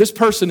 this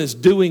person is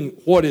doing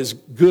what is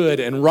good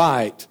and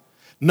right,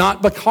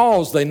 not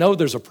because they know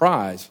there's a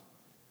prize,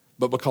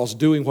 but because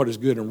doing what is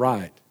good and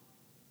right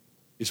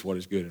is what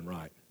is good and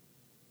right.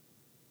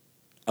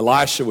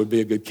 Elisha would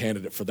be a good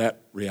candidate for that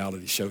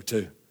reality show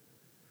too,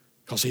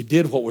 because he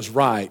did what was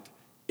right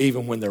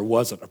even when there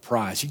wasn't a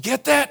prize. You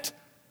get that?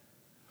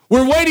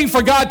 We're waiting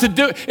for God to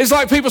do it. It's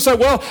like people say,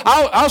 well,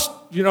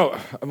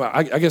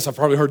 I guess I've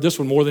probably heard this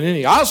one more than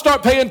any. I'll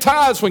start paying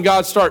tithes when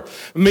God starts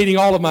meeting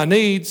all of my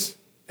needs.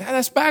 Yeah,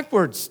 that's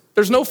backwards.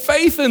 There's no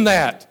faith in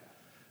that.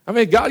 I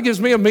mean, God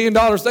gives me $1 million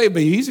a day. It'd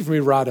be easy for me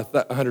to write a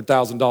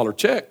 $100,000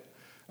 check.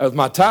 With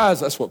my tithes,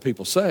 that's what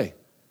people say.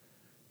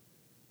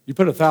 You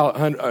put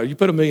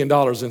 $1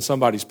 million in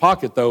somebody's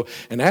pocket, though,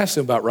 and ask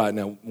them about writing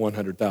a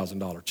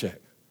 $100,000 check.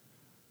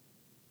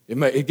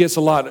 It gets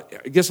a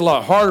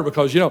lot harder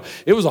because,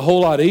 it was a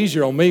whole lot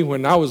easier on me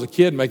when I was a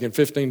kid making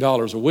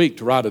 $15 a week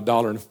to write a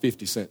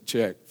 $1.50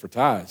 check for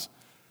tithes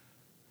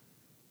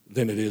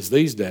than it is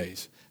these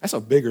days. That's a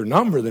bigger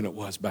number than it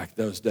was back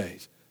those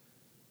days.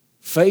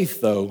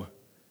 Faith, though,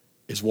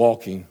 is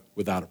walking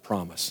without a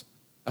promise.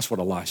 That's what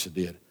Elisha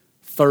did.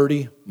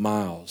 30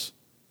 miles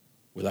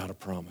without a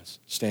promise.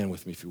 Stand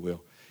with me, if you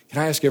will.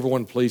 Can I ask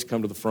everyone, please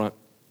come to the front?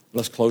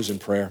 Let's close in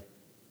prayer.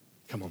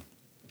 Come on.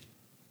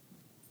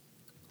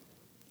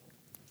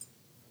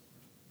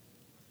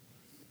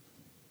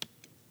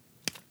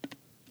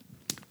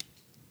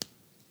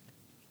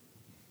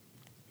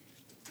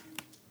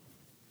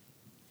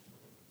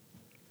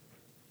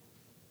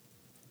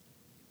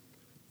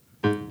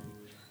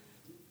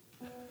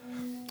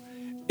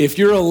 If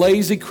you're a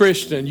lazy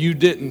Christian, you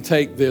didn't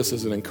take this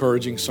as an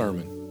encouraging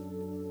sermon.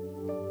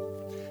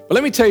 But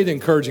let me tell you the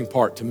encouraging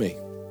part to me.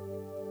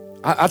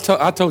 I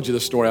told you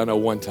this story, I know,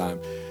 one time.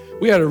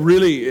 We had a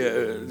really,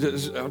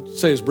 I'll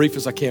say as brief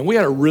as I can, we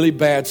had a really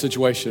bad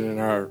situation in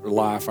our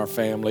life, our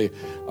family,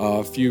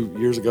 a few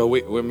years ago.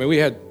 We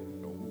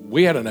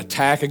had an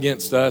attack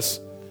against us.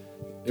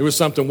 It was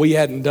something we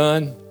hadn't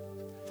done,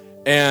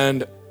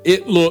 and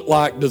it looked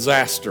like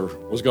disaster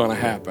was going to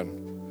happen.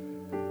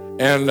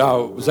 And I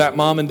was at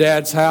Mom and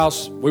Dad's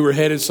house. We were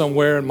headed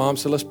somewhere, and Mom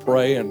said, let's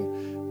pray.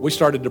 And we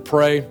started to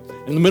pray.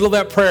 In the middle of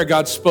that prayer,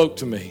 God spoke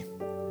to me.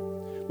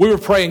 We were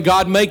praying,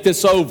 God, make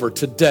this over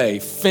today.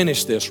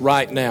 Finish this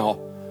right now.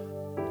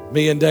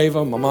 Me and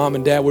Dava, my mom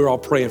and dad, we were all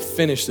praying,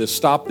 finish this.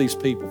 Stop these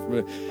people.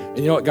 And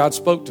you know what? God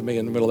spoke to me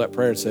in the middle of that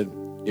prayer and said,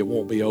 it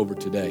won't be over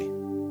today.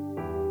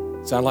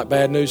 Sound like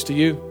bad news to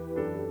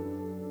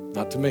you?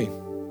 Not to me.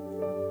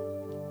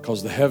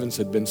 Because the heavens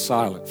had been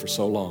silent for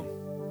so long.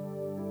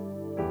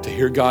 To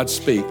hear God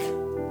speak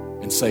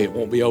and say it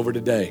won't be over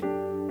today,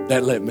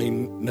 that let me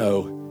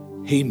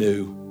know he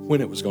knew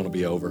when it was going to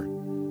be over,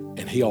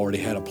 and he already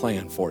had a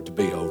plan for it to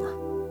be over.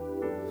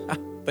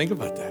 Think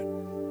about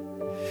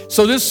that.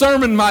 So this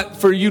sermon might,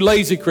 for you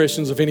lazy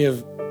Christians, if any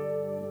of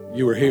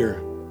you are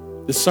here,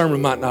 this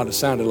sermon might not have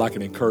sounded like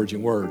an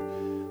encouraging word,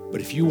 but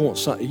if you want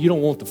something, you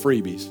don't want the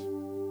freebies.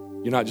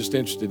 You're not just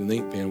interested in the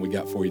ink pen we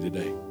got for you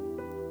today.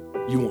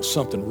 You want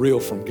something real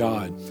from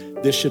God.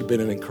 This should have been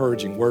an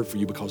encouraging word for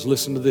you, because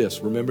listen to this.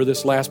 Remember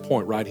this last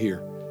point right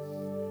here.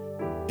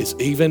 It's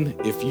even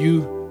if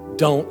you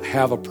don't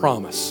have a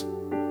promise,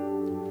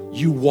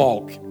 you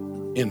walk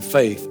in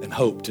faith and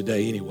hope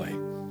today anyway,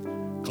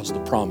 because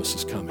the promise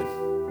is coming.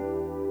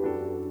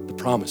 The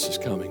promise is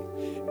coming.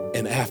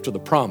 And after the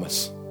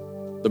promise,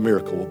 the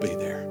miracle will be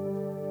there.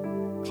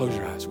 Close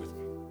your eyes with me.